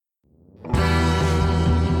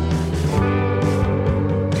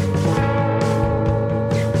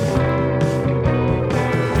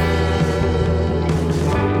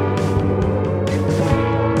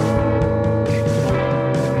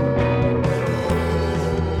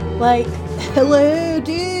Like, hello,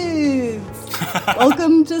 dudes!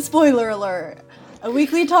 Welcome to Spoiler Alert, a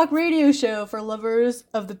weekly talk radio show for lovers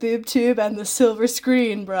of the boob tube and the silver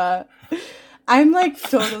screen, bruh. I'm like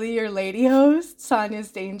totally your lady host,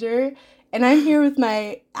 Sonya's Danger, and I'm here with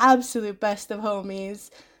my absolute best of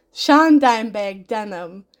homies, Sean Dimebag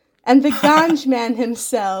Denham, and the Ganj man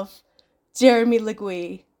himself, Jeremy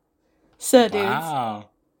Legui. So, dudes. Wow.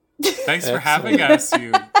 Thanks for having us,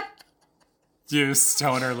 you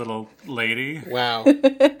stoner little lady. Wow.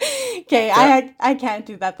 Okay, I can't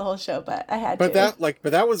do that the whole show, but I had to.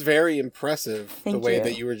 But that was very impressive. Thank the way you.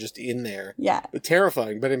 that you were just in there. Yeah.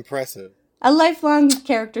 Terrifying, but impressive. A lifelong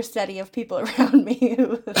character study of people around me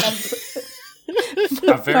who have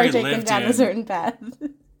A very partaken lived down a in. certain path.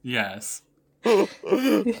 Yes.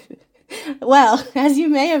 Well, as you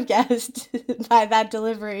may have guessed by that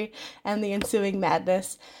delivery and the ensuing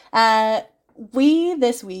madness, we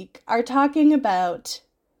this week are talking about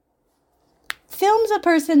films a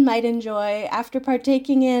person might enjoy after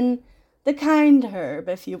partaking in the kind herb,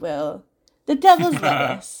 if you will, the devil's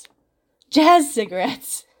lettuce, jazz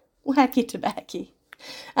cigarettes, wacky tobacco.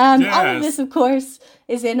 All of Yes. this, of course,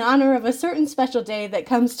 is in honor of a certain special day that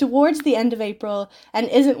comes towards the end of April and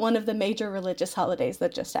isn't one of the major religious holidays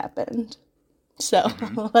that just happened. So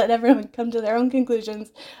I'll let everyone come to their own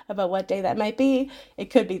conclusions about what day that might be. It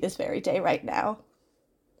could be this very day right now.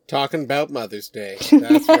 Talking about Mother's Day.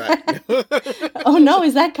 That's right. Oh no,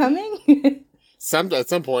 is that coming? At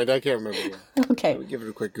some point, I can't remember. Okay. Let me give it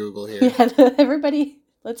a quick Google here. Yeah, everybody,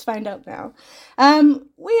 let's find out now.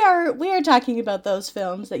 We are talking about those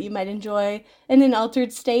films that you might enjoy in an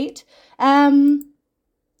altered state. So,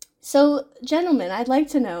 gentlemen, I'd like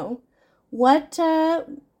to know what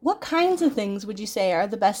kinds of things would you say are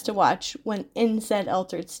the best to watch when in said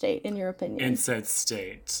altered state, in your opinion? In said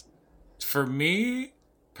state. For me,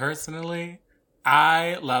 personally,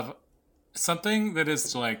 I love something that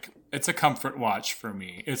is like, it's a comfort watch for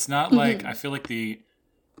me. It's not like, I feel like the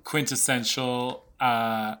quintessential,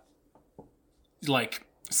 like,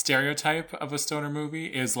 stereotype of a stoner movie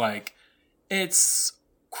is like, it's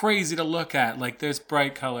crazy to look at. Like, there's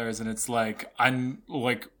bright colors and it's like, I'm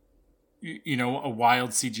like, you know, a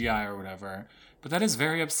wild CGI or whatever. But that is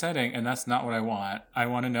very upsetting, and that's not what I want. I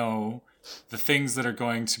want to know the things that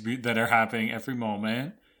are happening every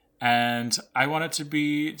moment, and I want it to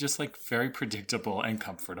be just like very predictable and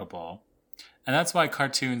comfortable. And that's why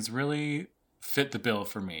cartoons really fit the bill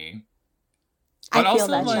for me. But I feel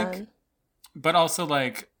also that, like Sean. but also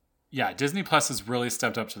like yeah, Disney Plus has really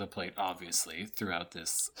stepped up to the plate, obviously, throughout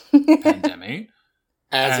this pandemic.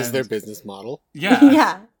 As is And- their business model. Yeah.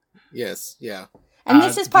 Yeah. Yes, yeah. And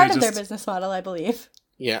this is part they of their just- business model, I believe.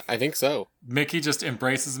 Yeah, I think so. Mickey just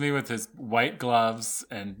embraces me with his white gloves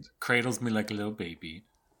and cradles me like a little baby.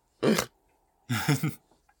 It's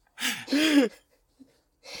going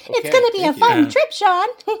to be a fun trip, Sean.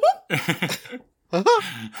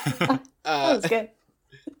 That was good.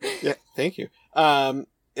 Yeah, thank you. Yeah,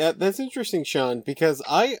 that's interesting, Sean, because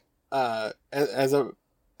I, as a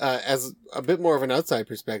bit more of an outside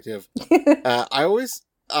perspective, I always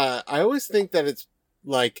think that it's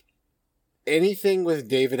like anything with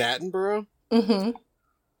David Attenborough,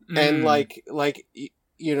 Mm-hmm. and like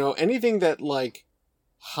you know, anything that like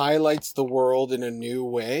highlights the world in a new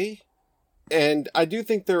way, and I do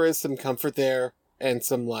think there is some comfort there and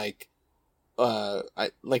some like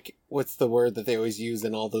what's the word that they always use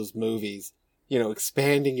in all those movies? You know,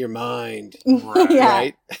 expanding your mind, Yeah.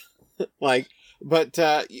 right? Like, but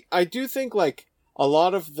I do think like a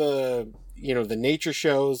lot of the, you know, the nature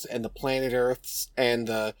shows and the planet Earths and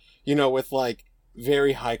the, you know, with like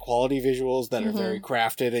very high quality visuals that are very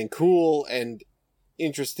crafted and cool and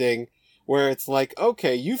interesting, where it's like,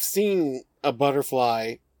 okay, you've seen a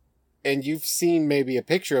butterfly and you've seen maybe a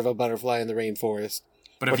picture of a butterfly in the rainforest.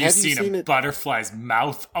 But have you seen a it? butterfly's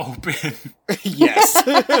mouth open? Yes.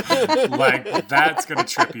 Like, that's going to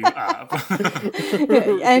trip you up.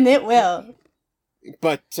 And it will.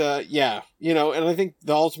 But, yeah, you know, and I think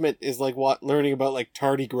the ultimate is like learning about like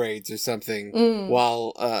tardigrades or something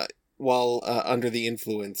while under the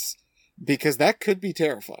influence, because that could be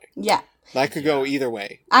terrifying. Yeah. That could go either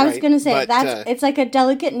way. I was right? going to say, But, it's like a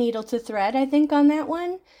delicate needle to thread, I think, on that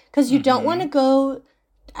one. Because you don't want to go,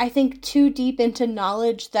 I think, too deep into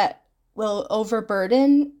knowledge that will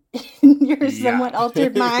overburden your somewhat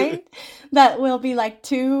altered mind. That will be, like,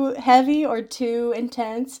 too heavy or too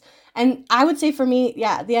intense. And I would say for me,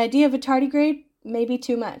 yeah, the idea of a tardigrade may be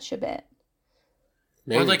too much a bit.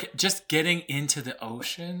 maybe. Or, like, just getting into the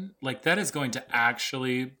ocean, like, that is going to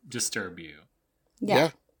actually disturb you.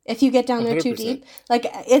 Yeah. If you get down there too 100%. deep. Like,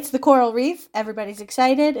 it's the coral reef. Everybody's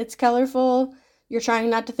excited. It's colorful. You're trying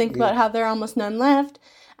not to think about how there are almost none left.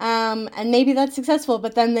 And maybe that's successful,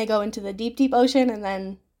 but then they go into the deep, deep ocean, and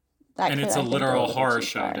then that And could, it's I a think, literal go horror too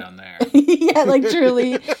show far. down there. Yeah, like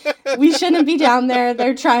truly. We shouldn't be down there.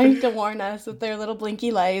 They're trying to warn us with their little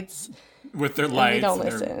blinky lights. With their we lights don't and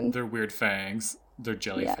listen. their weird fangs, their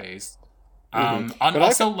jelly Yeah. face. But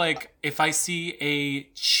Also, like, if I see a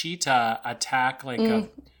cheetah attack like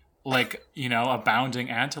a bounding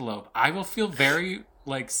antelope, I will feel very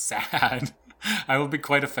like sad. I will be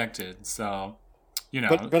quite affected. So,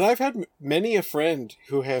 But I've had many a friend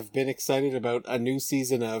who have been excited about a new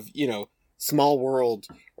season of, Small World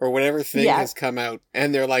or whatever thing has come out,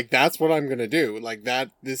 and they're like, that's what I'm gonna do. Like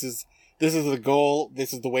this is the goal,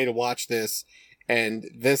 this is the way to watch this, and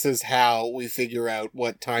this is how we figure out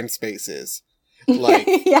what time space is. Like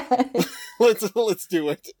Yeah. let's do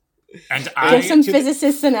it. And Give some to-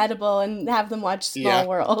 physicists an edible and have them watch Small Yeah.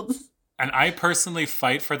 Worlds. And I personally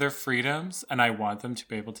fight for their freedoms, and I want them to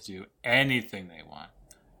be able to do anything they want.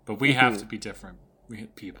 But we have to be different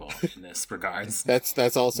people in this regards.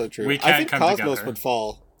 That's also true. We I can't think come Cosmos together. would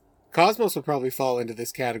fall. Cosmos would probably fall into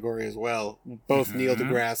this category as well. Both Neil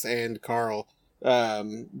deGrasse and Carl.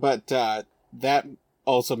 But that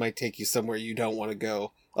also might take you somewhere you don't want to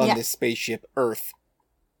go on Yeah. this spaceship Earth.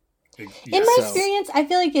 In my So- experience, I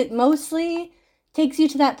feel like it mostly takes you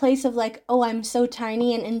to that place of like, oh, I'm so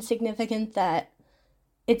tiny and insignificant that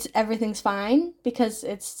everything's fine because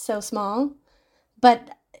it's so small. But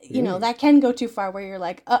that can go too far where you're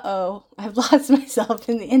like, uh-oh, I've lost myself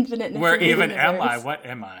in the infiniteness Where of the even am I? universe. What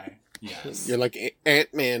am I? Yes. You're like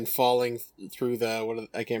Ant-Man falling through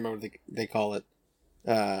I can't remember what they call it.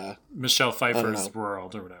 Michelle Pfeiffer's know.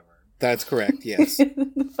 world or whatever. That's correct, yes.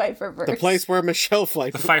 The Pfeiffer-verse. The place where Michelle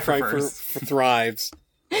Pfeiffer Pfeiffer-verse. thrives.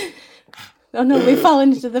 Oh no, we fall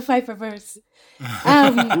into the Pfeiffer-verse.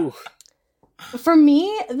 Ooh. For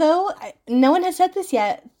me, though, no one has said this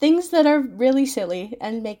yet. Things that are really silly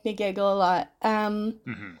and make me giggle a lot.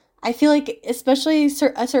 I feel like, especially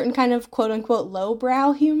a certain kind of quote-unquote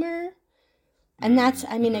lowbrow humor, and that's,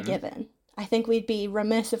 I mean, a given. I think we'd be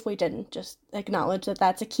remiss if we didn't just acknowledge that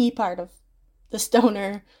that's a key part of the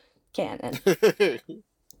stoner canon.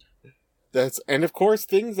 And of course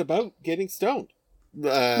things about getting stoned.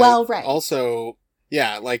 Well, right. Also,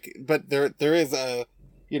 yeah, but there is a,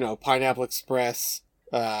 Pineapple Express.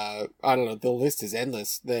 I don't know. The list is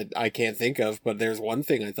endless that I can't think of, but there's one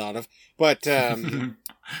thing I thought of. But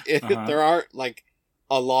there are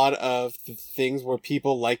a lot of the things where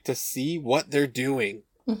people like to see what they're doing.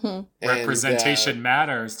 Mm-hmm. And, Representation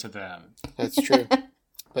matters to them. That's true.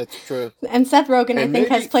 That's true. And Seth Rogen, I And think,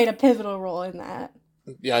 has maybe- played a pivotal role in that.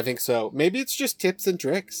 Yeah, I think so. Maybe it's just tips and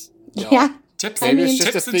tricks. Yeah. Tips, Maybe mean- it's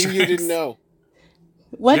just tips a and thing you tricks. didn't know.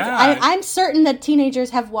 What Yeah. I'm certain that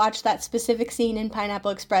teenagers have watched that specific scene in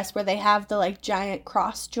Pineapple Express where they have the giant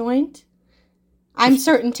cross joint. I'm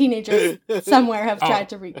certain teenagers somewhere have tried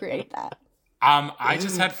to recreate that. I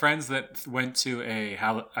just had friends that went to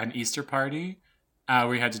an Easter party.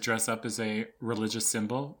 We had to dress up as a religious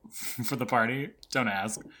symbol for the party. Don't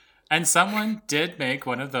ask. And someone did make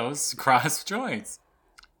one of those cross joints.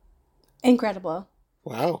 Incredible.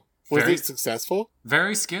 Wow. Was Very- it successful?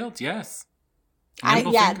 Very skilled, yes.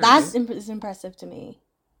 Nimble That fingers. is impressive to me.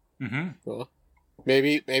 Mm-hmm. Well,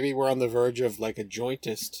 maybe we're on the verge of a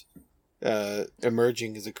jointist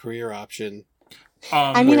emerging as a career option.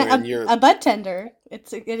 I mean, wherein you're- a butt tender.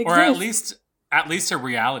 It exists. Or at least a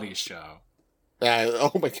reality show.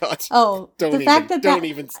 Oh my god! Oh, Don't the even fact that don't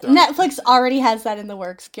even start. Netflix already has that in the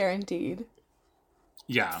works, guaranteed.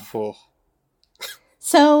 Yeah. Oh.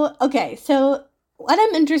 So, okay, so what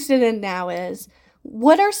I'm interested in now is,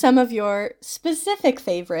 what are some of your specific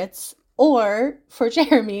favorites, or, for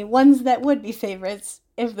Jeremy, ones that would be favorites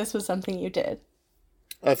if this was something you did?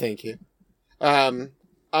 Oh, thank you.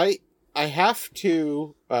 I have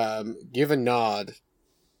to give a nod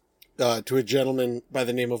to a gentleman by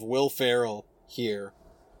the name of Will Ferrell here,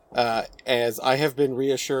 as I have been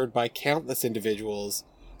reassured by countless individuals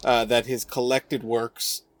that his collected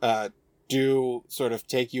works do sort of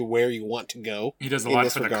take you where you want to go. He does a in lot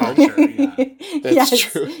this for the regard. culture. Yeah. That's Yes,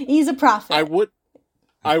 true. he's a prophet.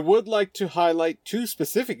 I would like to highlight two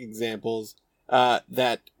specific examples.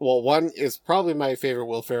 One is probably my favorite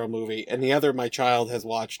Will Ferrell movie, and the other my child has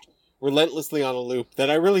watched relentlessly on a loop that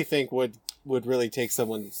I really think would really take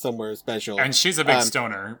someone somewhere special. And she's a big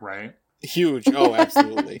stoner, right? Huge. Oh,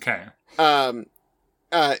 absolutely. Okay.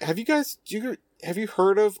 Have you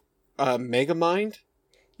heard of Megamind?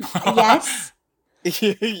 Yes.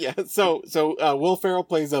 Yeah. So Will Ferrell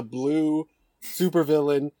plays a blue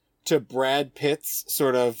supervillain to Brad Pitt's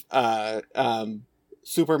sort of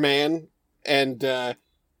Superman, and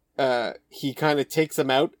he kind of takes them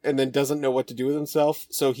out and then doesn't know what to do with himself.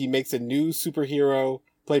 So he makes a new superhero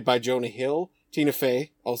played by Jonah Hill. Tina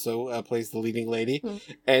Fey also plays the leading lady.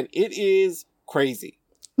 And it is crazy.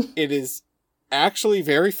 It is actually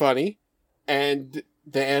very funny. And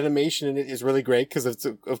the animation in it is really great because it's,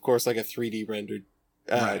 of course, like a 3D rendered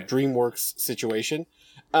Right. DreamWorks situation.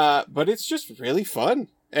 But it's just really fun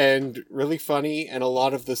and really funny. And a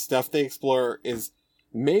lot of the stuff they explore is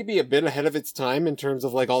maybe a bit ahead of its time in terms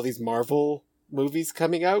of like all these Marvel movies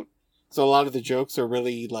coming out. So a lot of the jokes are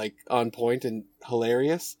really like on point and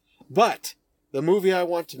hilarious. But the movie I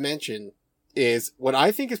want to mention is what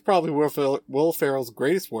I think is probably Will Ferrell's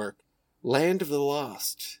greatest work, Land of the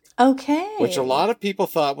Lost. Okay. Which a lot of people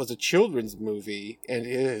thought was a children's movie, and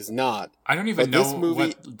it is not. I don't even But know this movie-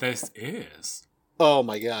 what this is. Oh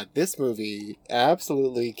my god, this movie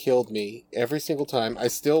absolutely killed me every single time. I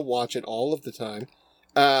still watch it all of the time.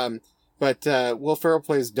 But Will Ferrell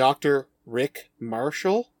plays Dr. Rick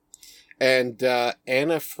Marshall, and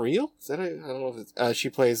Anna Friel, is that I don't know if it's, she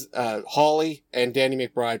plays Holly, and Danny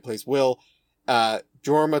McBride plays Will.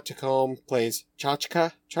 Jorma Tacome plays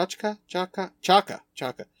Chaka.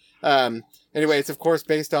 Anyway, it's of course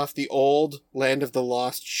based off the old Land of the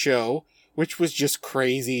Lost show, which was just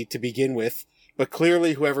crazy to begin with. But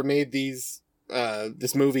clearly whoever made this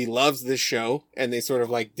movie loves this show, and they sort of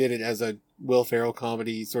like did it as a Will Ferrell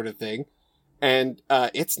comedy sort of thing. And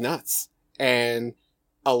it's nuts. And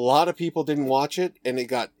a lot of people didn't watch it, and it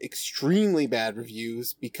got extremely bad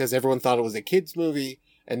reviews because everyone thought it was a kid's movie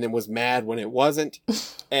and then was mad when it wasn't.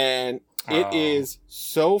 And it is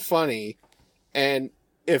so funny. And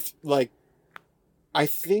I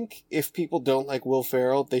think if people don't like Will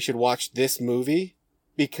Ferrell, they should watch this movie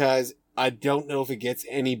because I don't know if it gets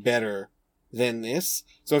any better than this.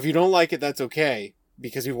 So if you don't like it, that's okay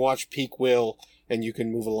because you've watched Peak Will and you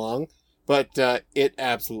can move along. But it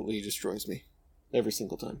absolutely destroys me every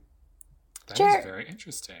single time. That Sure. is very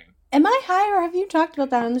interesting. Am I high, or have you talked about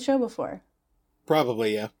that on the show before?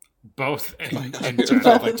 Probably, yeah. Both in I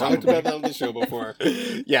general. talked about that on the show before.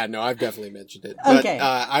 Yeah, no, I've definitely mentioned it. But Okay.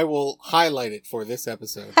 I will highlight it for this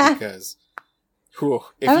episode because if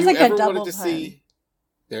That was you like a ever double wanted to pun. see,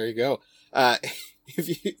 there you go.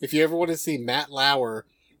 If you ever want to see Matt Lauer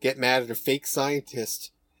get mad at a fake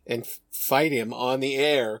scientist and fight him on the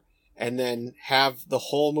air, and then have the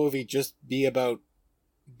whole movie just be about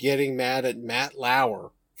getting mad at Matt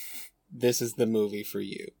Lauer, this is the movie for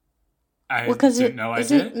you. I Because didn't know I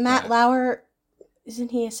isn't did. Matt but- Lauer? Isn't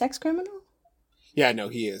he a sex criminal? Yeah, no,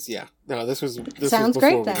 he is. Yeah, no, this was Sounds was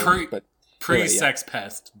great before then. we- Pre- but Pre-sex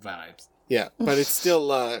pest vibes. yeah, but it's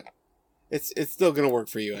still it's still gonna work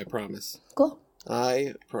for you. I promise. Cool.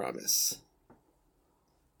 I promise.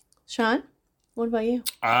 Sean, what about you?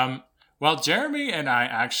 Well, Jeremy and I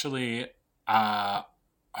actually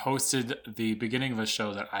hosted the beginning of a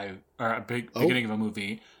show beginning of a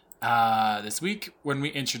movie this week when we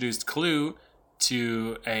introduced Clue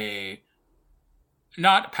to a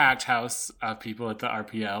not packed house of people at the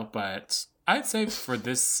RPL, but I'd say for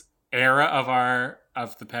this era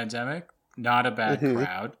of the pandemic, not a bad Mhm.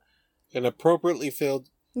 crowd. An appropriately filled.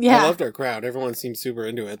 Yeah. I loved our crowd. Everyone seemed super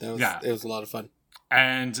into it. It was a lot of fun.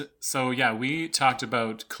 And so, yeah, we talked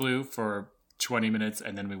about Clue for 20 minutes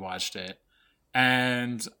and then we watched it.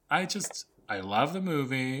 And I love the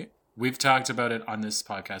movie. We've talked about it on this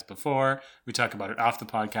podcast before. We talk about it off the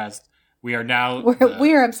podcast. We are now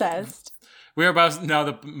We're obsessed. we're about now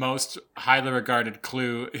the most highly regarded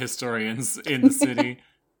Clue historians in the city.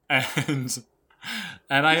 and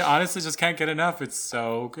I honestly just can't get enough. It's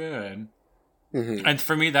so good. Mm-hmm. And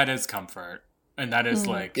for me, that is comfort. And that is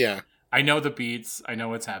like, Yeah. I know the beats. I know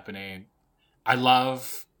what's happening. I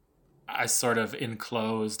love a sort of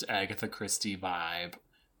enclosed Agatha Christie vibe.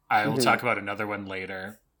 I will Mhm. talk about another one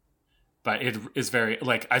later. But it is very,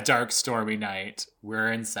 like, a dark, stormy night.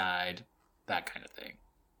 We're inside. That kind of thing.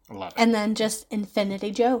 I love it. And then just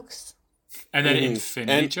infinity jokes. And then Mhm.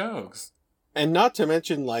 infinity And- jokes. And not to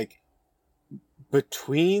mention, like,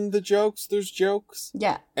 between the jokes, there's jokes.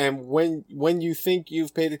 Yeah. And when you think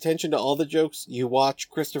you've paid attention to all the jokes, you watch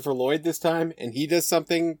Christopher Lloyd this time, and he does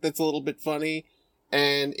something that's a little bit funny,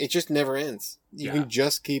 and it just never ends. You Yeah. can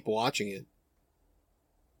just keep watching it.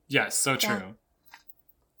 Yes, so true. Yeah.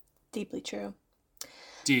 Deeply true.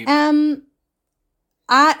 Deep. On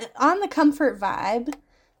the comfort vibe,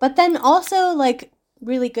 but then also like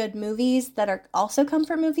really good movies that are also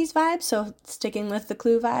comfort movies vibe. So sticking with the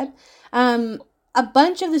Clue vibe, a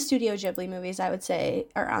bunch of the Studio Ghibli movies I would say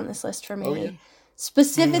are on this list for me. Oh, yeah.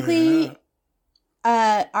 Specifically,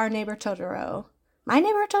 Our Neighbor Totoro, My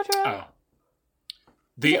Neighbor Totoro. Oh.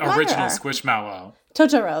 The Is it Y or original R? Squishmallow.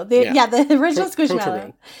 Totoro. The original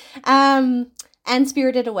Squishmallow. And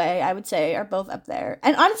Spirited Away, I would say, are both up there.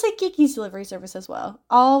 And honestly, Kiki's Delivery Service as well.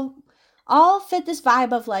 All fit this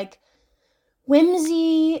vibe of like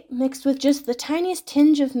whimsy mixed with just the tiniest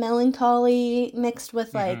tinge of melancholy, mixed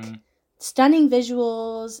with like stunning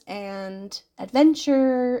visuals and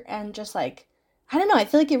adventure and just like, I don't know, I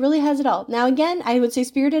feel like it really has it all. Now again, I would say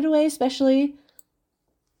Spirited Away especially,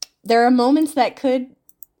 there are moments that could,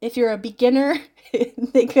 if you're a beginner,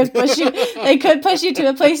 they could push you to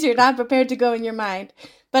a place you're not prepared to go in your mind.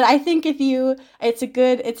 But I think it's a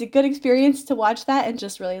good experience to watch that and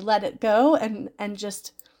just really let it go and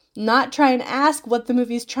just not try and ask what the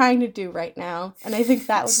movie's trying to do right now. And I think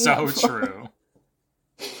that would be so helpful.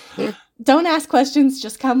 true. Don't ask questions,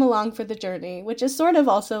 just come along for the journey, which is sort of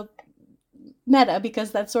also meta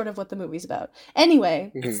because that's sort of what the movie's about.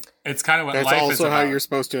 Anyway, it's kind of what that's life is also about. how you're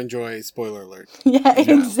supposed to enjoy. Spoiler alert. Yeah,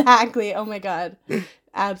 exactly. Oh my god,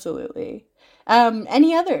 absolutely.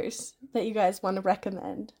 Any others that you guys want to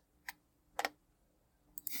recommend?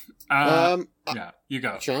 Yeah, you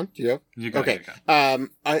go, Sean. Do you go? You go. Okay.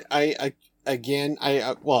 I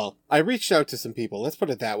reached out to some people. Let's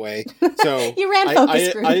put it that way. So you ran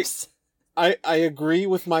focus groups. I agree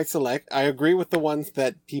with my select. I agree with the ones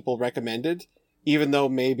that people recommended, even though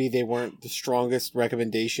maybe they weren't the strongest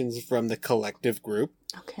recommendations from the collective group.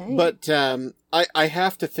 Okay. But I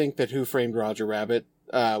have to think that Who Framed Roger Rabbit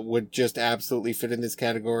would just absolutely fit in this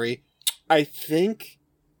category. I think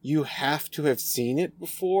you have to have seen it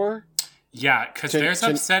before. Yeah, because there's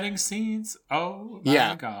upsetting scenes. Oh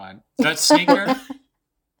my god. That sneaker.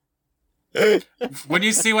 When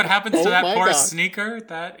you see what happens to that poor sneaker,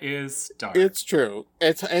 that is dark. It's true.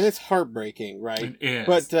 It's heartbreaking, right? It is.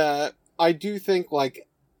 But I do think, like,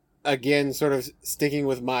 again, sort of sticking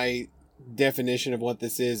with my definition of what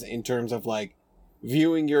this is in terms of, like,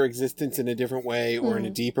 viewing your existence in a different way or in a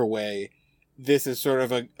deeper way, this is sort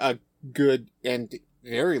of a good and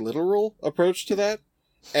very literal approach to that.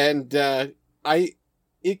 And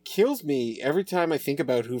it kills me every time I think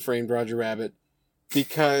about Who Framed Roger Rabbit,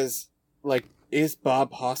 because, like, is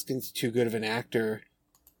Bob Hoskins too good of an actor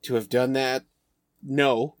to have done that?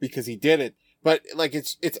 No, because he did it. But, like,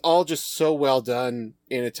 it's all just so well done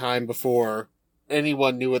in a time before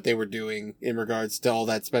anyone knew what they were doing in regards to all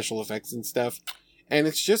that special effects and stuff. And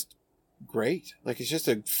it's just great. Like, it's just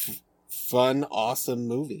a fun, awesome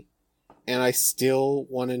movie. And I still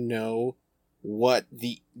want to know what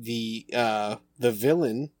the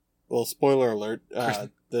villain, well, spoiler alert,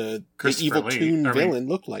 the evil Toon villain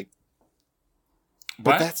looked like.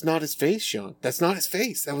 But that's not his face, Sean. That's not his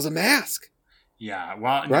face. That was a mask. Yeah,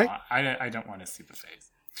 well, right? No, I don't want to see the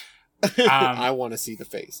face. I want to see the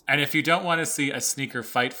face. And if you don't want to see a sneaker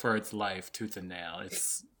fight for its life, tooth and nail,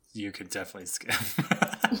 you could definitely skip.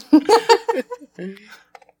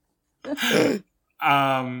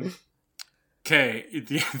 Okay,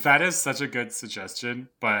 that is such a good suggestion,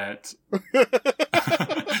 but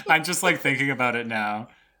I'm just like thinking about it now.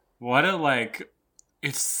 I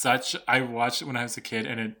watched it when I was a kid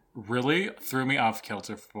and it really threw me off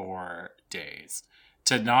kilter for days.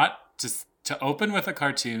 To open with a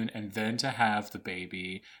cartoon and then to have the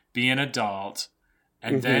baby be an adult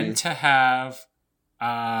and then to have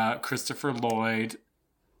Christopher Lloyd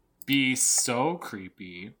be so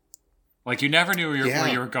creepy. Like, you never knew where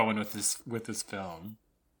you were going with this film.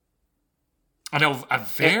 I know, a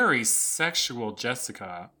very sexual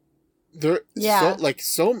Jessica.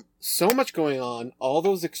 So much going on, all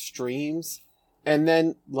those extremes, and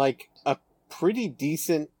then, like, a pretty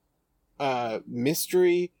decent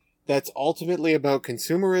mystery that's ultimately about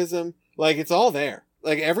consumerism. Like, it's all there.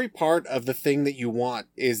 Like, every part of the thing that you want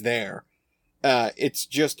is there. It's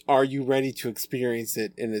just, are you ready to experience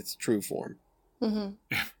it in its true form? Mm-hmm.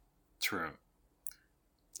 True.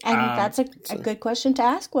 And that's a good question to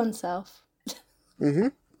ask oneself. Mm-hmm.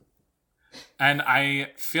 And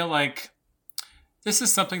I feel like this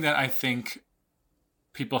is something that I think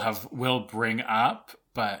people will bring up,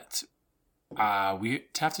 but we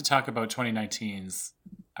have to talk about 2019's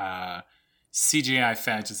CGI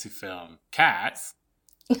fantasy film, Cats.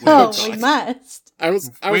 We must. I was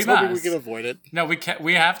hoping we could avoid it. No, we can't.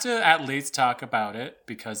 We have to at least talk about it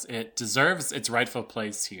because it deserves its rightful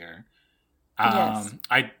place here. Yes.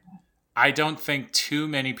 I don't think too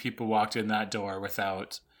many people walked in that door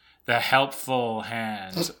without the helpful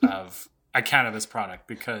hand of a cannabis product,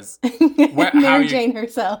 because Mary Jane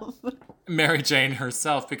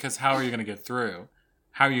herself, because how are you going to get through?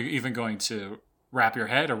 How are you even going to wrap your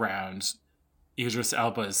head around Idris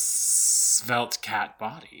Elba's svelte cat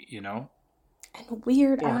body, you know? And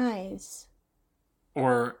weird eyes.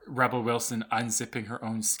 or Rebel Wilson unzipping her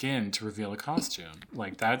own skin to reveal a costume.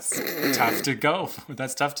 Like, that's tough to go.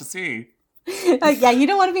 That's tough to see. Yeah, you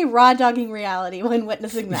don't want to be raw dogging reality when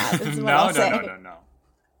witnessing that. Is what I'll say.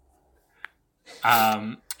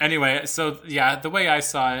 No. Anyway, so yeah, the way I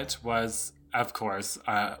saw it was, of course,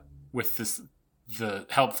 with the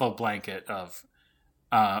helpful blanket of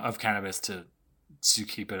cannabis to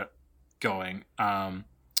keep it going.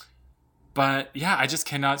 But yeah, I just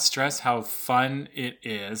cannot stress how fun it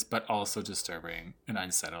is, but also disturbing and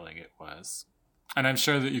unsettling it was. And I'm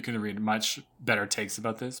sure that you can read much better takes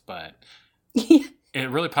about this, but it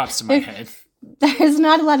really pops to my head. There's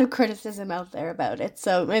not a lot of criticism out there about it,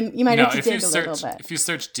 so you might have to dig a little bit. If you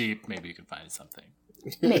search deep, maybe you can find something.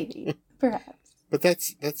 Maybe, perhaps. But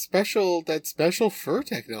that's special fur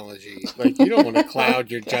technology. Like, you don't want to cloud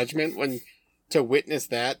your judgment to witness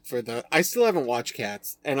that for the... I still haven't watched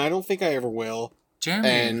Cats, and I don't think I ever will. Jeremy.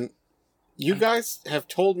 And you guys have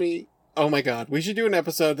told me, oh my god, we should do an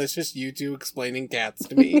episode that's just you two explaining Cats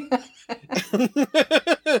to me.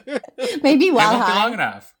 Maybe It while won't be high. long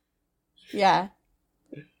enough. Yeah.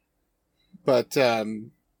 But,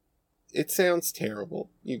 it sounds terrible,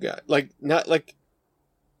 you guys. Like, not like...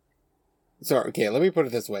 Sorry, okay, let me put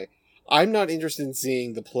it this way. I'm not interested in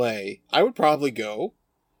seeing the play. I would probably go,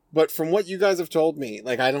 but from what you guys have told me,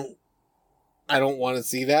 like, I don't want to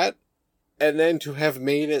see that. And then to have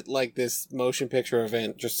made it like this motion picture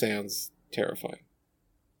event just sounds terrifying.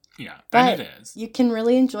 Yeah, But and it is. you can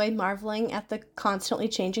really enjoy marveling at the constantly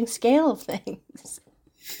changing scale of things.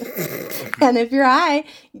 And if you're high,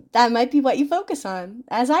 that might be what you focus on,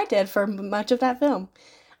 as I did for much of that film.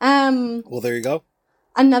 Well, there you go.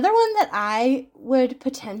 Another one that I would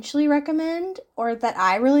potentially recommend, or that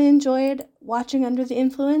I really enjoyed watching under the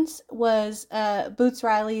influence, was Boots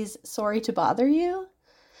Riley's Sorry to Bother You.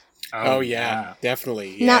 Oh yeah,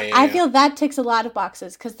 definitely. Now, Yeah, I feel that ticks a lot of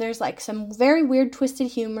boxes because there's like some very weird twisted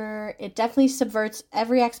humor. It definitely subverts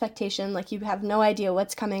every expectation. Like, you have no idea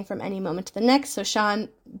what's coming from any moment to the next. So, Sean,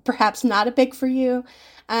 perhaps not a pick for you.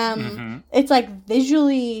 It's like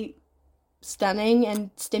visually stunning and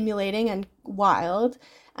stimulating and wild.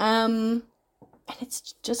 And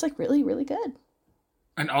it's just like really, really good.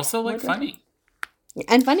 And also like funny.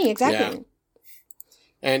 And funny, exactly. Yeah.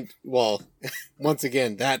 And, well, once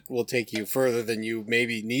again, that will take you further than you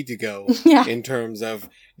maybe need to go Yeah. in terms of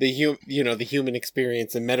the human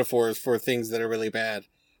experience and metaphors for things that are really bad.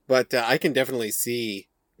 But I can definitely see,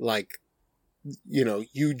 like,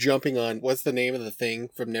 you jumping on, what's the name of the thing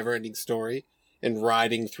from Neverending Story? And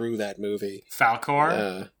riding through that movie.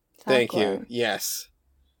 Falkor? Thank you. Yes.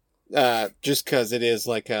 Just because it is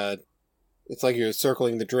like it's like you're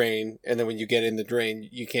circling the drain, and then when you get in the drain,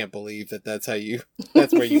 you can't believe that's where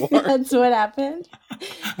you are. That's what happened.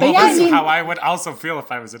 Well, yeah, this is how I would also feel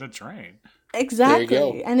if I was in a train. Exactly. There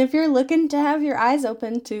you go. And if you're looking to have your eyes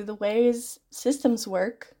open to the ways systems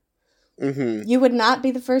work, you would not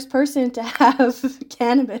be the first person to have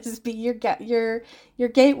cannabis be your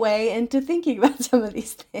gateway into thinking about some of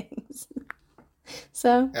these things.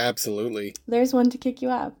 So Absolutely. there's one to kick you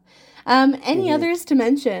up. Any others to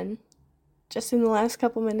mention? Just in the last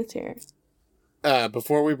couple minutes here.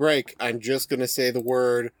 Before we break, I'm just gonna say the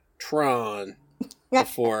word Tron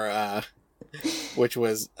before, which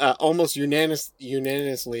was almost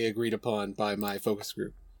unanimously agreed upon by my focus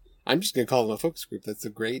group. I'm just gonna call them a focus group. That's a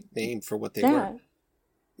great name for what they were.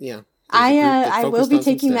 Yeah. I will be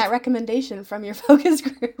taking that recommendation from your focus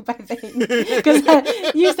group, I think. Because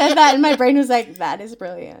you said that and my brain was like, that is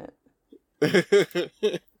brilliant.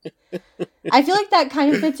 I feel like that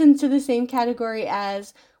kind of fits into the same category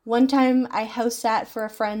as one time I house sat for a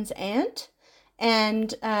friend's aunt,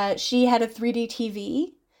 and she had a 3D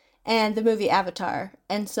TV and the movie Avatar.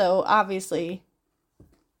 And so obviously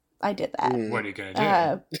I did that. What are you going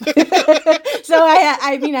to do? So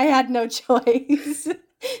I mean, I had no choice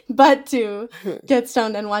but to get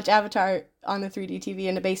stoned and watch Avatar on the 3D TV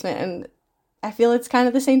in the basement. And I feel it's kind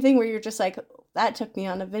of the same thing where you're just like, that took me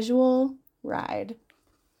on a visual ride.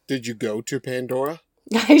 Did you go to Pandora?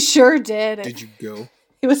 I sure did. Did you go?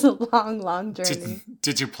 It was a long, long journey.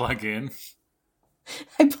 Did you plug in?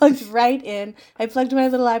 I plugged right in. I plugged my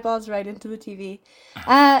little eyeballs right into the TV.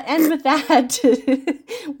 And with that,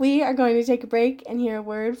 we are going to take a break and hear a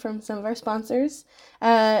word from some of our sponsors.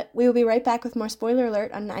 We will be right back with more Spoiler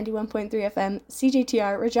Alert on 91.3 FM,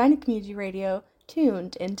 CJTR, Regina Community Radio,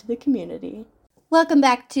 tuned into the community. Welcome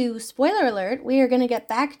back to Spoiler Alert. We are going to get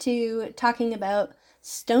back to talking about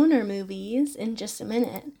stoner movies in just a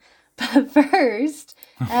minute. But first,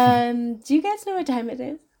 do you guys know what time it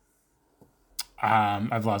is?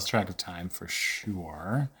 I've lost track of time for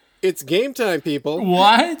sure. It's game time, people.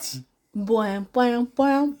 What? Boing, boing,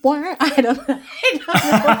 boing, boing. I don't know. I don't know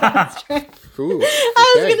what I was trying. Ooh,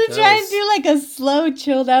 I was okay, gonna that try was- and do like a slow,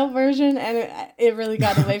 chilled out version, and it really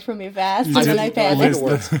got away from me fast, You and then did I lose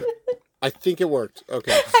panicked. the- I think it worked.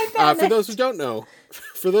 Okay. For panicked. those who don't know,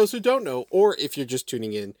 or if you're just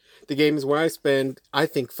tuning in, the game is where I spend, I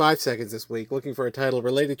think, 5 seconds this week looking for a title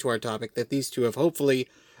related to our topic that these two have hopefully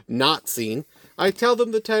not seen. I tell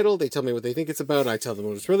them the title, they tell me what they think it's about, I tell them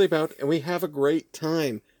what it's really about, and we have a great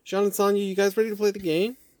time. Sean and Sonia, you guys ready to play the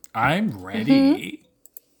game? I'm ready.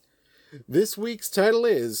 This week's title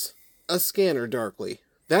is A Scanner Darkly.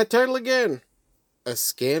 That title again, A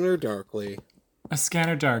Scanner Darkly. A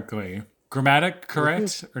Scanner Darkly. Grammatic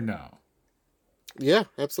correct or no? Yeah,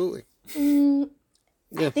 absolutely. I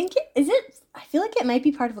Yeah. think is it. I feel like it might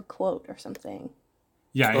be part of a quote or something.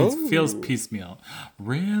 Yeah, it Oh. feels piecemeal.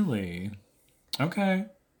 Really? Okay.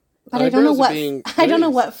 But I don't know Eyebrows are what. being I don't know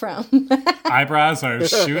raised. what from. Eyebrows are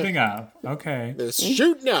shooting up. Okay. They're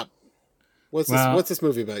shooting up. What's Well- this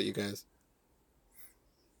movie about, you guys?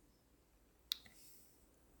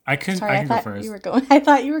 I can Sorry, I go thought first. you were going. I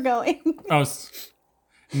thought you were going. Oh,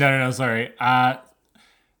 no, sorry.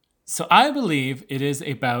 So I believe it is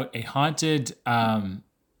about a haunted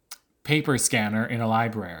paper scanner in a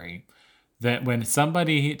library. That when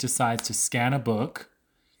somebody decides to scan a book,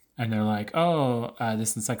 and they're like, "Oh,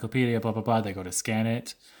 this encyclopedia, blah blah blah," they go to scan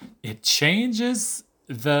it. It changes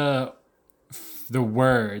the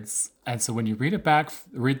words, and so when you read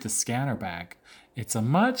the scanner back, it's a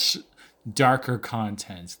much darker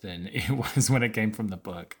content than it was when it came from the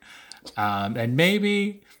book. And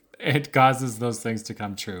maybe it causes those things to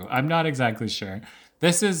come true. I'm not exactly sure.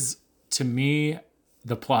 This is, to me,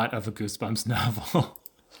 the plot of a Goosebumps novel.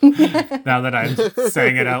 Now that I'm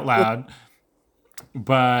saying it out loud.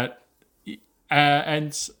 But,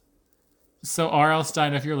 and so R.L.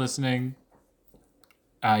 Stein, if you're listening,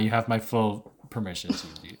 you have my full permission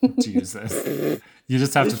to use this. You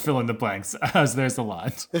just have to fill in the blanks, as there's a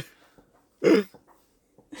lot.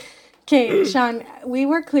 Okay, Sean, we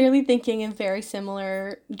were clearly thinking in very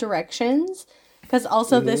similar directions because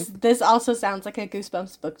also this also sounds like a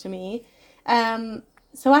Goosebumps book to me.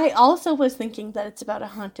 So I also was thinking that it's about a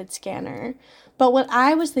haunted scanner, but what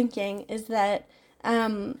I was thinking is that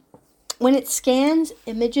when it scans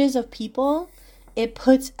images of people, it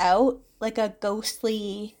puts out like a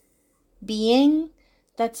ghostly being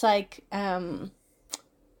that's like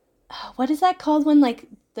what is that called when like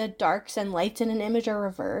the darks and lights in an image are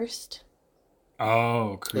reversed?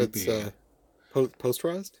 Oh, creepy. It's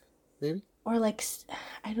posterized, maybe? Or like,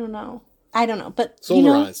 I don't know, but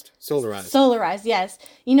Solarized. Solarized, yes.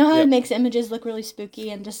 You know how Yep. it makes images look really spooky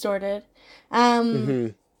and distorted? Mm-hmm.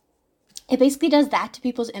 It basically does that to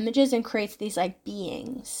people's images and creates these like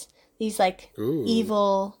beings, these like Ooh.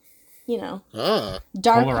 evil, dark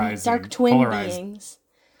Polarizing. twin Polarized. beings.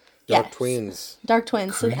 Dark Yes. twins. Dark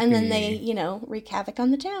twins. So, and then they, Creepy. wreak havoc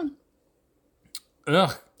on the town.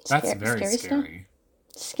 Ugh, that's very Scary stuff. scary.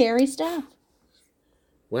 Scary stuff.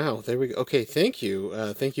 Wow, there we go. Okay, thank you.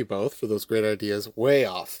 Thank you both for those great ideas. Way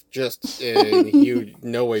off. Just in huge,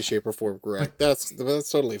 no way, shape, or form correct. That's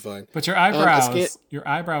totally fine. But your scan-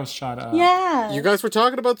 eyebrows shot up. Yeah. You guys were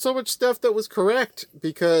talking about so much stuff that was correct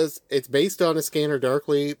because it's based on A Scanner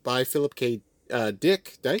Darkly by Philip K.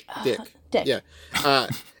 Dick. Dick? Dick. Yeah.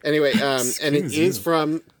 Anyway, and it Excuse is you.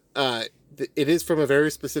 from it is from a very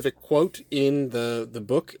specific quote in the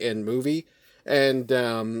book and movie, and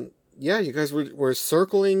yeah, you guys were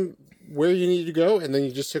circling where you need to go, and then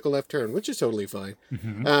you just took a left turn, which is totally fine.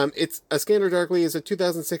 It's A Scanner Darkly is a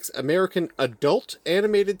 2006 American adult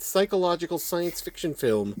animated psychological science fiction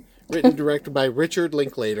film written and directed by Richard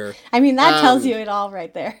Linklater. I mean, that tells you it all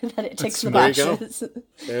right there, that it ticks the There you go.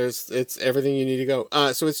 boxes. It's everything you need to go.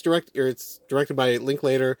 So it's directed by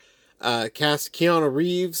Linklater. Cast Keanu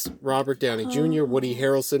Reeves, Robert Downey Jr., Woody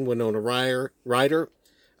Harrelson, Winona Ryder.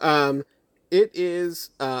 It is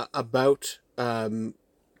about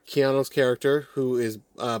Keanu's character, who is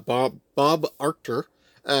Bob Arctor,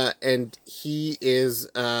 and he is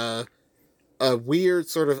a weird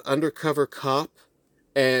sort of undercover cop,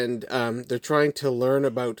 and they're trying to learn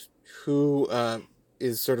about who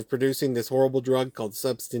is sort of producing this horrible drug called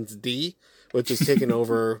Substance D, which has taken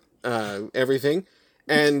over everything.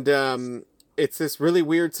 And it's this really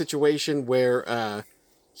weird situation where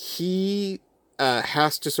he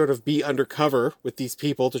has to sort of be undercover with these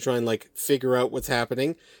people to try and like figure out what's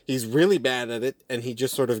happening. He's really bad at it, and he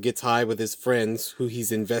just sort of gets high with his friends who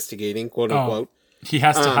he's investigating, quote unquote. He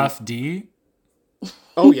has to huff D?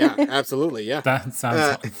 Oh yeah, absolutely, yeah. That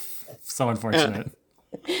sounds so unfortunate.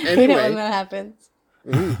 Hate it when Anyway, that happens.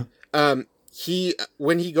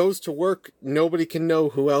 when he goes to work, nobody can know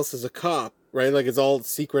who else is a cop, right? Like, it's all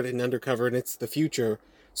secret and undercover, and it's the future.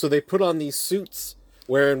 So they put on these suits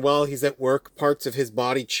wherein while he's at work, parts of his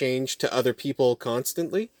body change to other people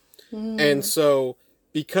constantly. And so,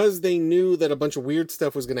 because they knew that a bunch of weird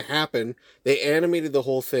stuff was going to happen, they animated the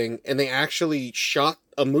whole thing, and they actually shot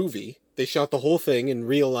a movie. They shot the whole thing in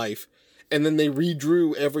real life, and then they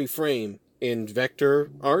redrew every frame in vector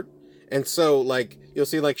art. And so, like, you'll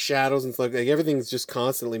see, like, shadows and stuff. Like, everything's just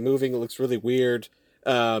constantly moving. It looks really weird.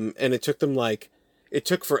 And it took them, like, it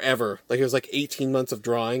took forever. Like, it was, like, 18 months of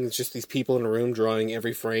drawing. It's just these people in a room drawing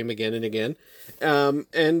every frame again and again.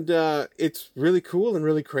 It's really cool and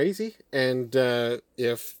really crazy. And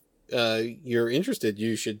if you're interested,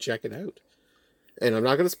 you should check it out. And I'm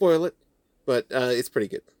not going to spoil it, but it's pretty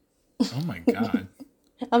good. Oh, my God.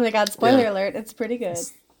 Oh, my God. Spoiler alert. It's pretty good.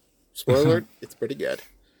 Spoiler alert. It's pretty good.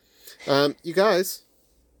 You guys,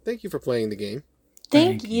 thank you for playing the game.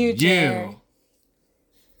 Thank you, Jer.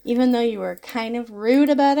 Even though you were kind of rude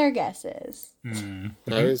about our guesses. I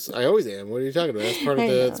always am. What are you talking about?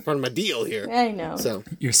 That's part of my deal here. I know. So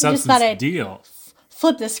your substance deal.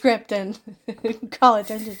 Flip the script and call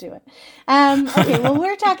attention to it. Okay, well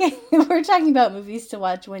we're talking about movies to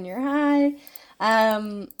watch when you're high.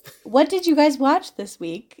 What did you guys watch this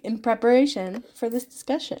week in preparation for this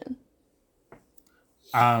discussion?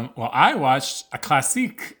 Well, I watched a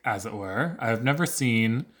classique, as it were. I've never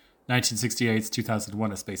seen 1968's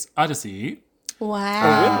 2001: A Space Odyssey.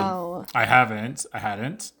 Wow. I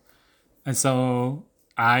hadn't. And so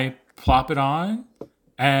I plop it on,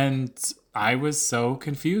 and I was so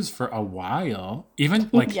confused for a while. Even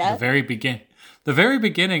like the very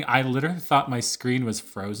beginning, I literally thought my screen was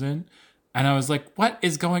frozen, and I was like, "What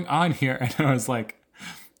is going on here?" And I was like,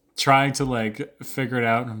 trying to like figure it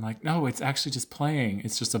out, and I'm like, no, it's actually just playing.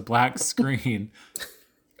 It's just a black screen.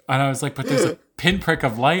 And I was like, but there's a pinprick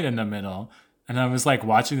of light in the middle. And I was like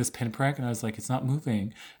watching this pinprick, and I was like, it's not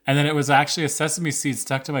moving. And then it was actually a sesame seed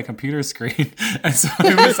stuck to my computer screen. And so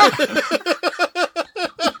it was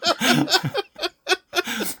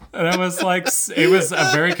and it was like, it was a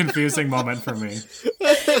very confusing moment for me.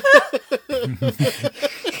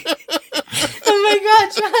 Oh my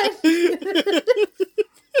God, John.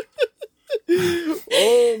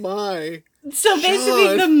 Oh my. So basically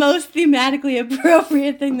John. the most thematically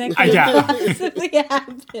appropriate thing that could possibly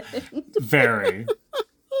happen. Very.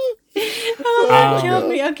 Oh, that killed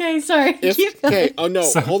me. Okay, sorry. Okay, oh no,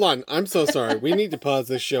 hold on. I'm so sorry. We need to pause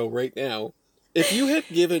this show right now. If you had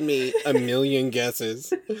given me a million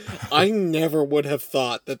guesses, I never would have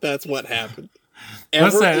thought that that's what happened.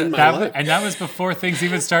 Listen, that was before things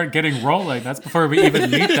even started getting rolling. That's before we even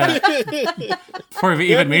meet that. Before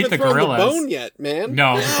we even meet the gorillas. The bone yet, man?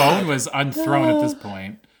 No, the bone was unthrown at this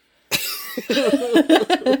point.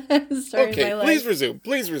 Sorry, okay,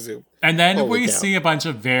 please resume. And then we see a bunch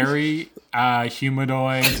of very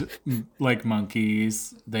humanoid like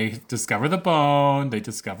monkeys. They discover the bone. They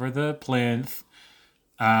discover the plinth.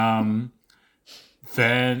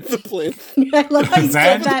 Then the plinth. I love how you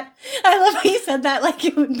said that. I love how you said that like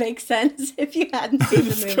it would make sense if you hadn't seen the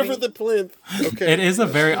movie. Discover the plinth. Okay. It is a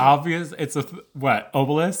very obvious. It's a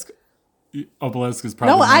obelisk. Obelisk is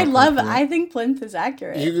probably. No, I think plinth is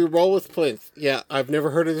accurate. You can roll with plinth. Yeah, I've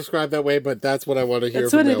never heard it described that way, but that's what I want to hear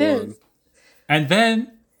that's from what now it on. is. And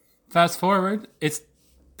then, fast forward, it's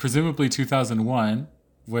presumably 2001,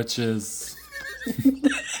 which is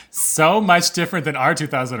so much different than our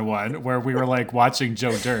 2001, where we were like watching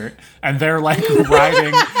Joe Dirt, and they're like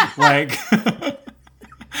riding like.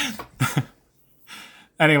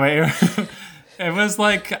 Anyway, it was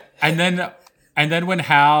like, and then when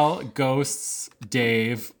Hal ghosts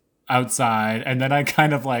Dave outside, and then I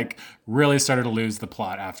kind of like really started to lose the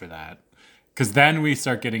plot after that. Because then we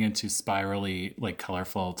start getting into spirally, like,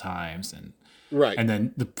 colorful times, and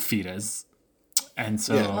then the fetus, and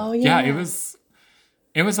so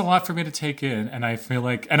it was a lot for me to take in, and I feel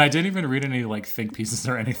like, and I didn't even read any like think pieces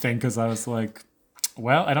or anything because I was like,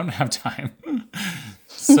 well, I don't have time.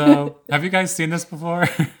 So, have you guys seen this before?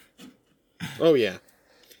 Oh yeah,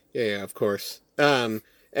 of course. Hearing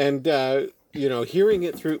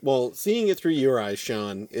it through, seeing it through your eyes,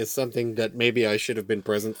 Sean, is something that maybe I should have been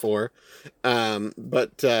present for.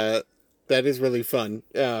 But that is really fun.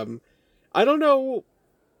 I don't know,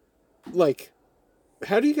 like,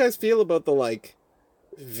 how do you guys feel about the, like,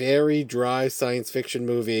 very dry science fiction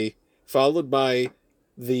movie, followed by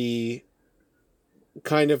the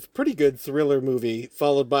kind of pretty good thriller movie,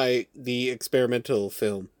 followed by the experimental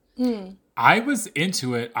film? I was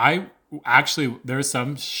into it. Actually, there's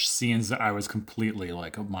some scenes that I was completely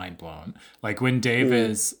like mind blown. Like when Dave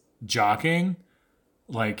is jogging,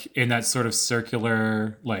 like in that sort of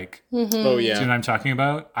circular, like, Oh do you know yeah. what I'm talking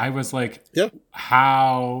about? I was like, Yeah.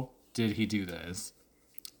 how did he do this?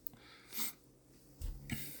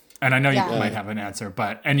 And I know you Yeah. might have an answer,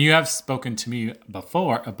 and you have spoken to me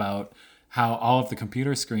before about how all of the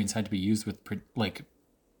computer screens had to be used with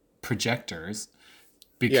projectors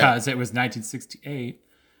because it was 1968.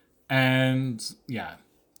 And yeah.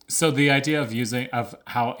 So the idea of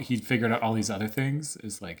how he figured out all these other things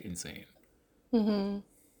is like insane.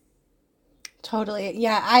 Totally.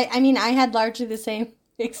 Yeah. I mean, I had largely the same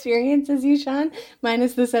experience as you, Sean,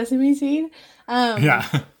 minus the sesame seed. Yeah.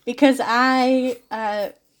 Because I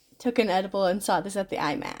took an edible and saw this at the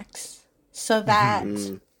IMAX. So that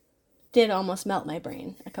did almost melt my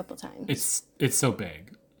brain a couple times. It's so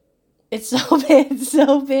big. It's so big. It's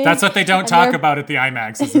so big. That's what they don't talk about at the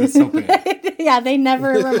IMAX, is that it's so big. Yeah, they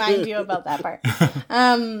never remind you about that part.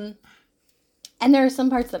 And there are some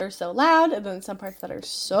parts that are so loud, and then some parts that are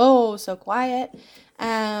so quiet.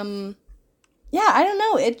 Yeah, I don't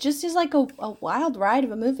know. It just is like a wild ride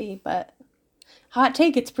of a movie, but hot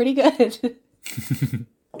take, it's pretty good.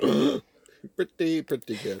 Pretty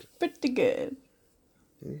good. Pretty good.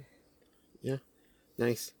 Yeah.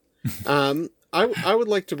 Nice. I would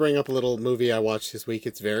like to bring up a little movie I watched this week.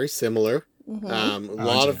 It's very similar. A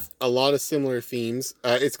lot of similar themes.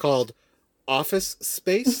 It's called Office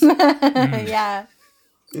Space. Yeah.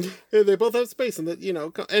 They both have space, and that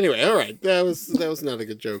Anyway, all right, that was not a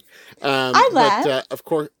good joke. I laughed. But of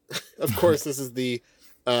course, this is the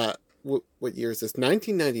what year is this?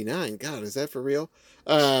 1999. God, is that for real?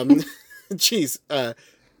 Jeez.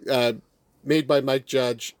 Made by Mike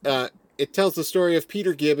Judge. It tells the story of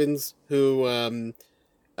Peter Gibbons, who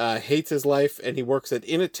hates his life, and he works at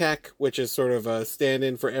Initech, which is sort of a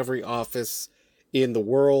stand-in for every office in the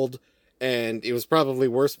world. And it was probably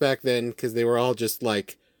worse back then because they were all just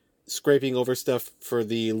like scraping over stuff for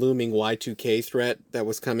the looming Y2K threat that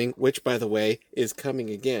was coming, which, by the way, is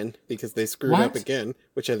coming again because they screwed up again,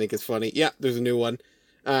 which I think is funny. Yeah, there's a new one.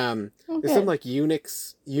 There's some like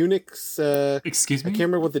Unix. Excuse me? I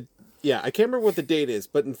can't remember what the date is,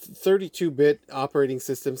 but in 32-bit operating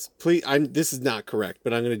systems, please, this is not correct,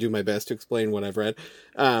 but I'm going to do my best to explain what I've read.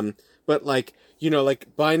 But like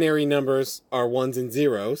binary numbers are ones and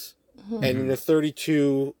zeros. And in a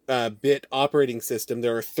 32-bit operating system,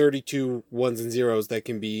 there are 32 ones and zeros that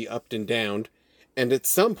can be upped and downed. And at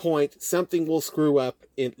some point, something will screw up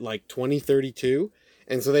in like 2032.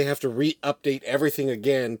 And so they have to re-update everything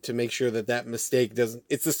again to make sure that mistake doesn't...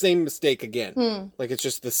 It's the same mistake again. Like, it's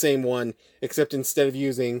just the same one, except instead of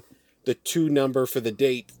using the 2 number for the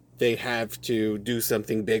date, they have to do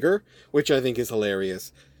something bigger, which I think is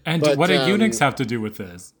hilarious. And what do Unix have to do with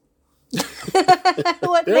this?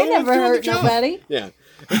 What, they never hurt nobody. Yeah.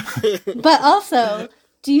 But also,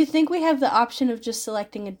 do you think we have the option of just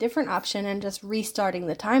selecting a different option and just restarting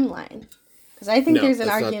the timeline? Because I think there's an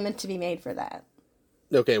argument to be made for that.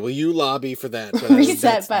 Okay, well, you lobby for that. But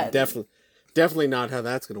Reset button. Definitely not how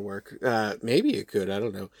that's going to work. Maybe it could. I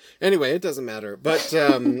don't know. Anyway, it doesn't matter. But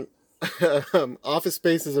Office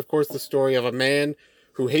Space is, of course, the story of a man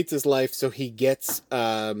who hates his life, so he gets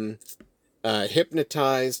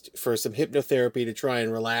hypnotized for some hypnotherapy to try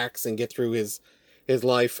and relax and get through his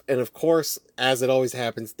life. And of course, as it always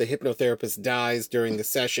happens, the hypnotherapist dies during the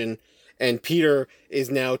session, and Peter is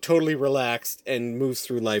now totally relaxed and moves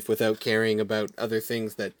through life without caring about other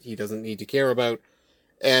things that he doesn't need to care about.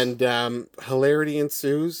 And hilarity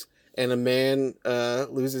ensues, and a man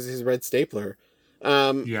loses his red stapler.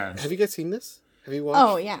 Yeah. Have you guys seen this? Have you watched?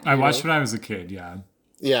 Oh, yeah. I watched when I was a kid, yeah.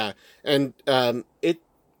 Yeah, and it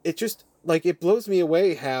just, like, it blows me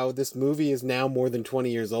away how this movie is now more than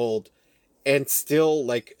 20 years old, and still,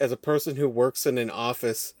 like, as a person who works in an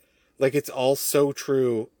office, like, it's all so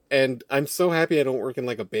true. And I'm so happy I don't work in,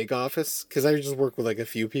 like, a big office, because I just work with, like, a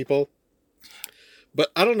few people.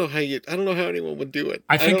 But I don't know how anyone would do it.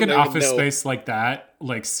 I think an Office Space like that,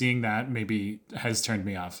 like, seeing that maybe has turned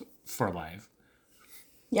me off for life.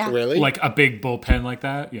 Yeah. Really? Like a big bullpen like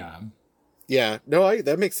that, yeah. Yeah, no,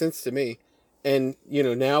 that makes sense to me. And,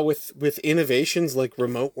 now with innovations like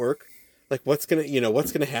remote work, like what's gonna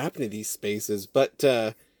happen to these spaces? But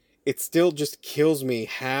it still just kills me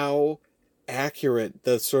how accurate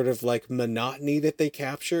the sort of like monotony that they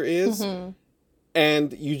capture is. Mm-hmm.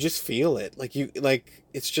 And you just feel it.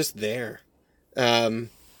 It's just there. A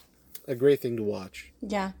great thing to watch.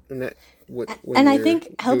 Yeah. And that, and I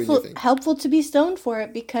think helpful to be stoned for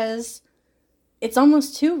it, because it's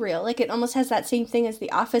almost too real. Like, it almost has that same thing as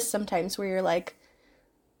The Office sometimes, where you're like,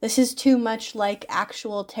 this is too much like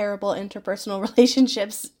actual terrible interpersonal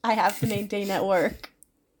relationships I have to maintain at work.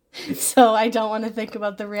 So I don't want to think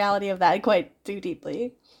about the reality of that quite too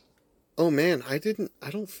deeply. Oh man, I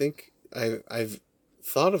don't think I've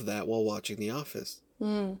thought of that while watching The Office.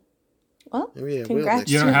 Mm. Well, Maybe I will congrats next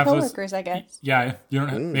to You don't your have those- coworkers, I guess. Yeah, you don't.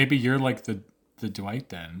 Mm. Maybe you're like the Dwight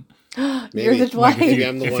then. You're Maybe. the Dwight. Like, Maybe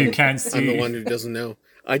I'm the if one. you can't see, I'm the one who doesn't know.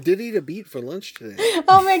 I did eat a beet for lunch today.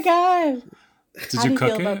 Oh my god. did How do you you cook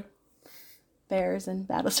feel it? about bears and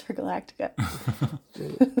Battlestar Galactica?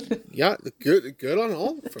 Yeah, good on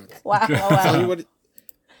all fronts. Wow, Good. wow, Tell wow. me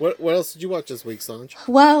what else did you watch this week, Sanj?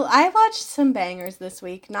 Well, I watched some bangers this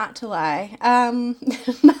week, not to lie.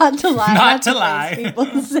 Not to lie. Not to as lie.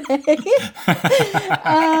 people say.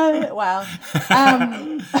 Wow.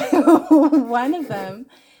 One of them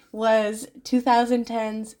was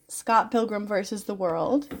 2010's Scott Pilgrim versus the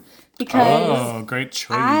World. Because Oh, great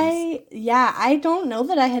choice. I don't know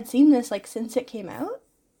that I had seen this like since it came out.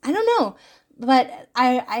 I don't know. But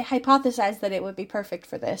I hypothesized that it would be perfect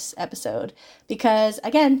for this episode because,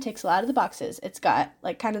 again, ticks a lot of the boxes. It's got,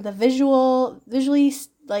 like, kind of the visually,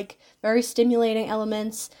 like, very stimulating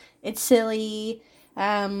elements. It's silly.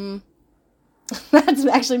 That's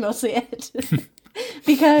actually mostly it.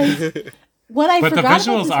 Because what I but the forgot about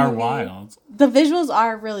visuals this are movie- wild. The visuals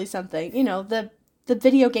are really something. You know, the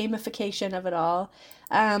video gamification of it all.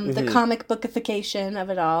 The comic bookification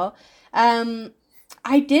of it all.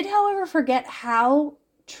 I did, however, forget how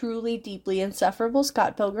truly deeply insufferable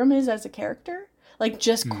Scott Pilgrim is as a character. Like,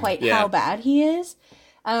 just quite Yeah. how bad he is.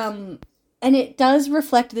 And it does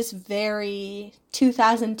reflect this very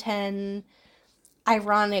 2010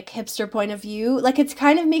 ironic hipster point of view. Like, it's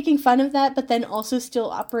kind of making fun of that, but then also still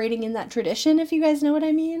operating in that tradition, if you guys know what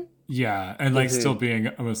I mean. Yeah, and like still being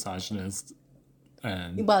a misogynist.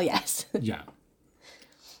 And Well, yes. yeah.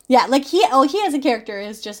 Yeah, like, he as a character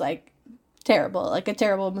is just, like, terrible, like a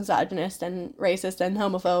terrible misogynist and racist and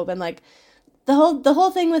homophobe, and like the whole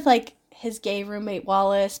thing with like his gay roommate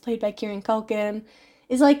Wallace, played by Kieran Culkin,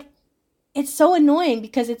 is like, it's so annoying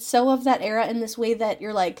because it's so of that era in this way that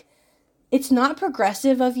you're like, it's not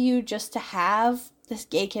progressive of you just to have this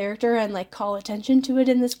gay character and like call attention to it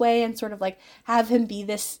in this way and sort of like have him be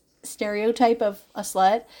this stereotype of a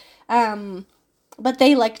slut. But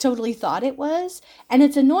they, like, totally thought it was. And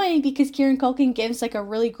it's annoying because Kieran Culkin gives, like, a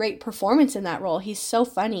really great performance in that role. He's so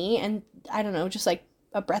funny and, I don't know, just, like,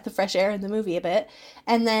 a breath of fresh air in the movie a bit.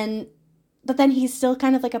 And then, but then he's still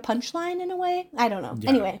kind of like a punchline in a way. I don't know. Yeah.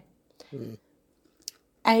 Anyway.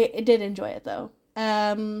 I did enjoy it, though.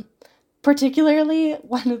 Particularly,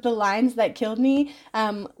 one of the lines that killed me,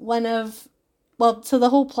 so the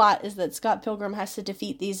whole plot is that Scott Pilgrim has to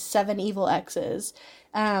defeat these 7 evil exes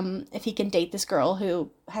if he can date this girl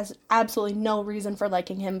who has absolutely no reason for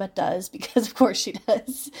liking him but does, because of course she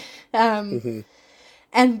does.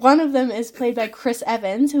 And one of them is played by Chris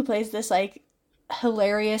Evans, who plays this like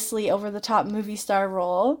hilariously over-the-top movie star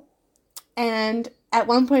role. And at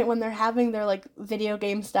one point when they're having their like video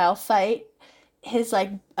game style fight, his like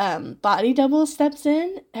body double steps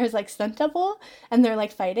in, his like stunt double, and they're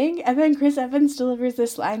like fighting, and then Chris Evans delivers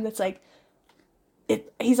this line that's like,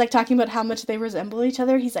 he's like talking about how much they resemble each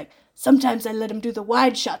other. He's like, sometimes I let him do the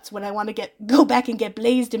wide shots when I want to go back and get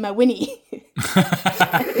blazed in my Winnie.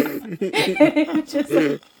 It's just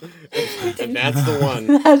like, And that's the one.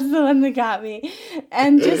 that's the one that got me.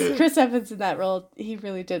 And just Chris Evans in that role, he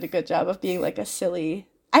really did a good job of being like a silly,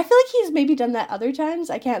 I feel like he's maybe done that other times.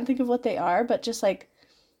 I can't think of what they are, but just like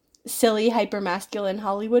silly, hyper masculine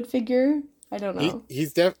Hollywood figure. I don't know.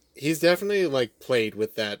 He's definitely like played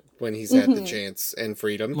with that when he's had the chance and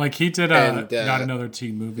freedom. Like he did And, Not Another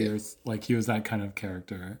Teen Movie, or like he was that kind of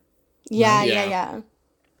character. Yeah.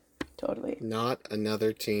 Totally. Not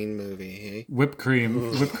Another Teen Movie, hey? Whipped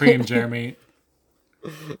cream, Jeremy.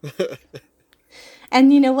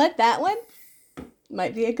 And you know what? That one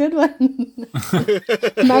might be a good one.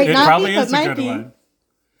 Might It not probably be, but is a might good be. one.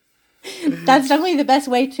 That's definitely the best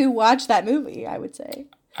way to watch that movie, I would say.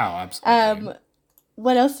 Oh, absolutely.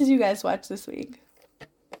 What else did you guys watch this week?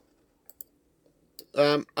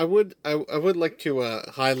 I would like to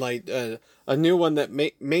highlight a new one that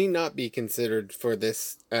may not be considered for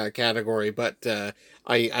this category, but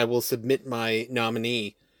I will submit my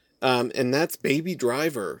nominee, and that's Baby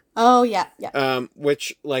Driver. Oh yeah.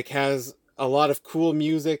 Which like has a lot of cool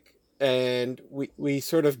music, and we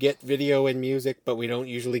sort of get video and music, but we don't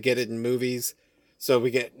usually get it in movies. So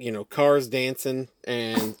we get, cars dancing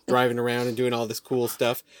and driving around and doing all this cool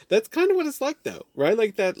stuff. That's kind of what it's like, though, right?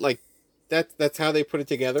 That's how they put it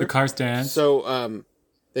together. The cars dance. So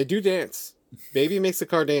they do dance. Baby makes the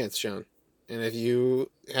car dance, Sean. And if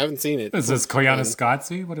you haven't seen it, Is this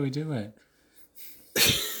Koyaanisqatsi? What are we doing?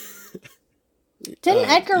 Didn't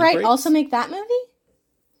Edgar he Wright breaks- also make that movie?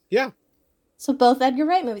 Yeah, So both Edgar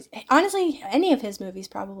Wright movies. Honestly, any of his movies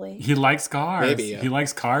probably. He likes cars. Maybe, yeah. He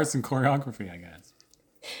likes cars and choreography, I guess.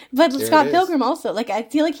 But There Scott it is. Pilgrim also. Like, I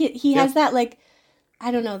feel like he Yeah. has that, like,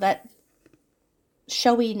 I don't know, that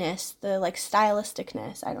showiness, the, like,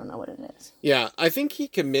 stylisticness. I don't know what it is. yeah. I think he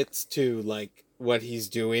commits to like what he's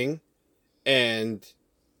doing, and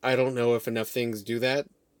I don't know if enough things do that,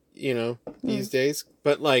 these days.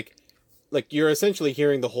 But like you're essentially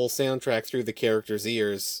hearing the whole soundtrack through the character's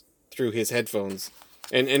ears through his headphones,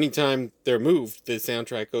 and anytime they're moved, the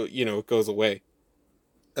soundtrack goes away.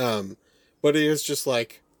 But it is just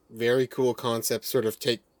like very cool concept, sort of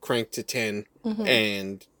take crank to 10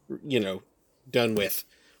 and done with,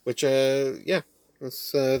 which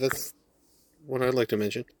that's what I'd like to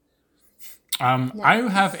mention. I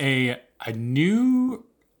have a new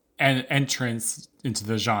entrance into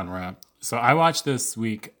the genre. So I watched this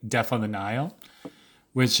week Death on the Nile,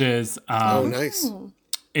 which is Oh, nice. Oh.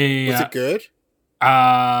 Was it good?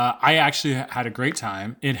 I actually had a great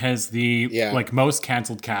time. It has the Yeah. like most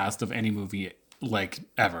canceled cast of any movie like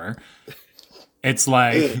ever. It's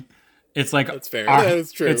like That's fair. That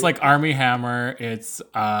is true. It's like Army Hammer. It's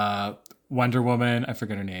Wonder Woman. I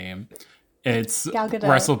forget her name. It's Gal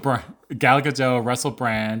Gadot. Gal Gadot, Russell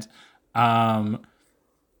Brand,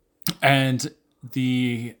 and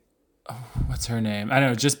the what's her name? I don't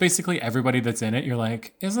know. Just basically everybody that's in it. You're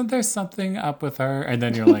like, isn't there something up with her? And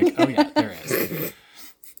then you're like, oh yeah, there is.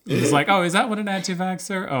 It's like, oh, is that one an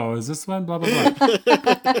anti-vaxxer? Oh, is this one? Blah blah blah.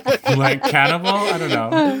 Like cannibal? I don't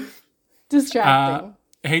know. Distracting.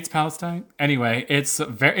 Hates Palestine. Anyway,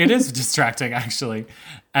 it is distracting actually,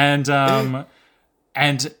 and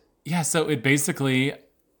yeah. So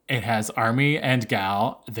it has Army and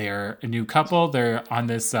Gal. They're a new couple. They're on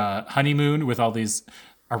this honeymoon with all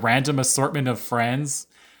a random assortment of friends,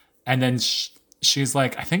 and then she's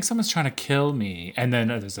like, I think someone's trying to kill me, and then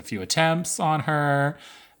there's a few attempts on her,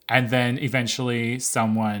 and then eventually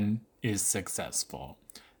someone is successful.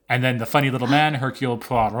 And then the funny little man, Hercule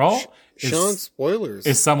Poirot, Sean, spoilers.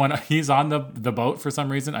 is someone, he's on the boat for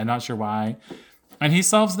some reason. I'm not sure why. And he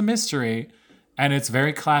solves the mystery. And it's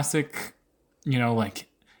very classic, like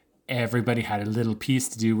everybody had a little piece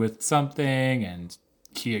to do with something. And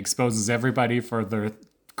he exposes everybody for their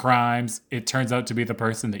crimes. It turns out to be the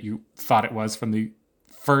person that you thought it was from the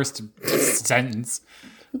first sentence.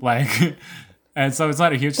 Like, and so it's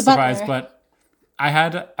not a huge surprise, butler. but I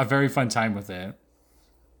had a very fun time with it.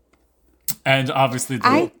 And obviously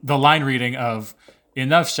the line reading of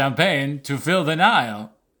enough champagne to fill the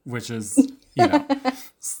Nile, which is,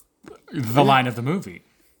 the line of the movie.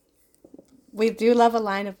 We do love a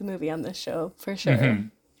line of the movie on this show, for sure.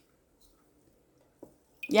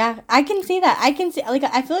 Yeah, I can see that. I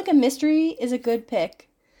feel like a mystery is a good pick.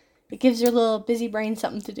 It gives your little busy brain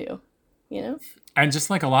something to do, And just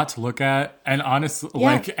like a lot to look at. And honestly,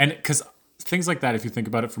 because things like that, if you think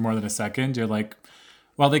about it for more than a second, you're like,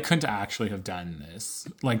 well, they couldn't actually have done this.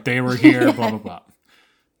 Like they were here, blah, blah, blah.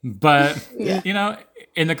 But,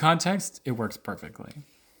 in the context, it works perfectly.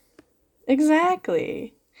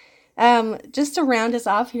 Exactly. Just to round us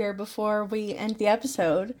off here before we end the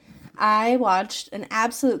episode, I watched an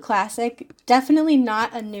absolute classic, definitely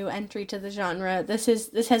not a new entry to the genre. This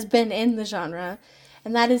has been in the genre,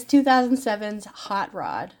 and that is 2007's Hot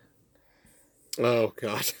Rod. Oh,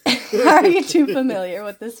 God. Are you too familiar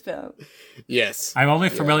with this film? Yes. I'm only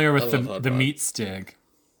familiar with I love Hot the Rod. meat stick,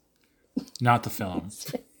 not the film.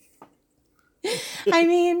 I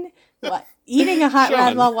mean, what? Eating a hot rod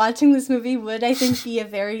Sean. while watching this movie would, I think, be a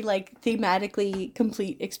very, like, thematically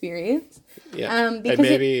complete experience. Yeah. And because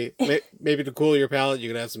maybe to cool your palate, you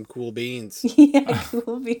could have some cool beans. Yeah,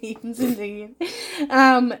 cool beans indeed.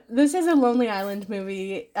 This is a Lonely Island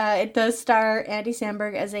movie. It does star Andy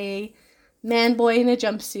Samberg as a man boy in a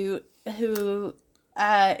jumpsuit who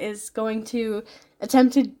is going to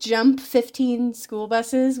attempt to jump 15 school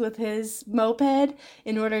buses with his moped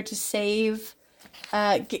in order to save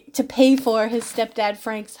to pay for his stepdad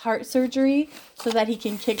Frank's heart surgery so that he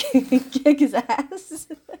can kick his ass.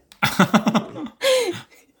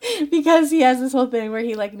 Because he has this whole thing where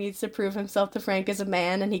he like needs to prove himself to Frank as a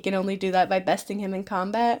man, and he can only do that by besting him in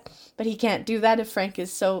combat. But he can't do that if Frank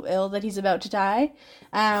is so ill that he's about to die.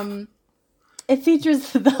 It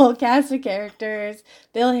features the whole cast of characters: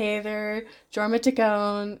 Bill Hader, Jorma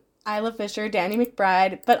Taccone, Isla Fisher, Danny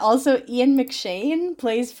McBride, but also Ian McShane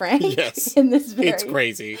plays Frank Yes. in this very It's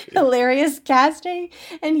crazy. hilarious casting,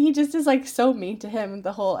 and he just is like so mean to him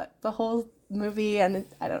the whole movie, and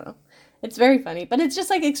I don't know, it's very funny, but it's just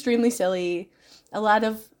like extremely silly. A lot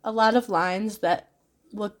of lines that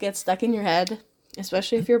will get stuck in your head,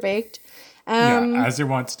 especially if you're baked. Yeah, as you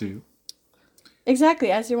want to do.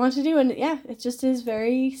 Exactly, as you want to do. And yeah, it just is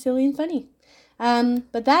very silly and funny.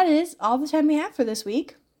 But that is all the time we have for this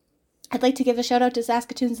week. I'd like to give a shout out to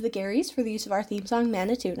Saskatoon's The Garys for the use of our theme song,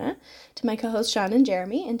 Manituna, to my co-hosts Sean and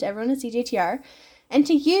Jeremy, and to everyone at CJTR, and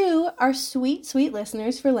to you, our sweet, sweet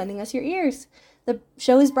listeners, for lending us your ears. The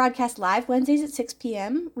show is broadcast live Wednesdays at 6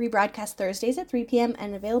 p.m., rebroadcast Thursdays at 3 p.m.,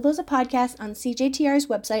 and available as a podcast on CJTR's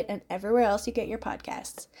website and everywhere else you get your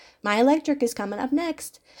podcasts. My Electric is coming up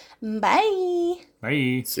next. Bye!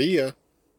 Bye. See ya.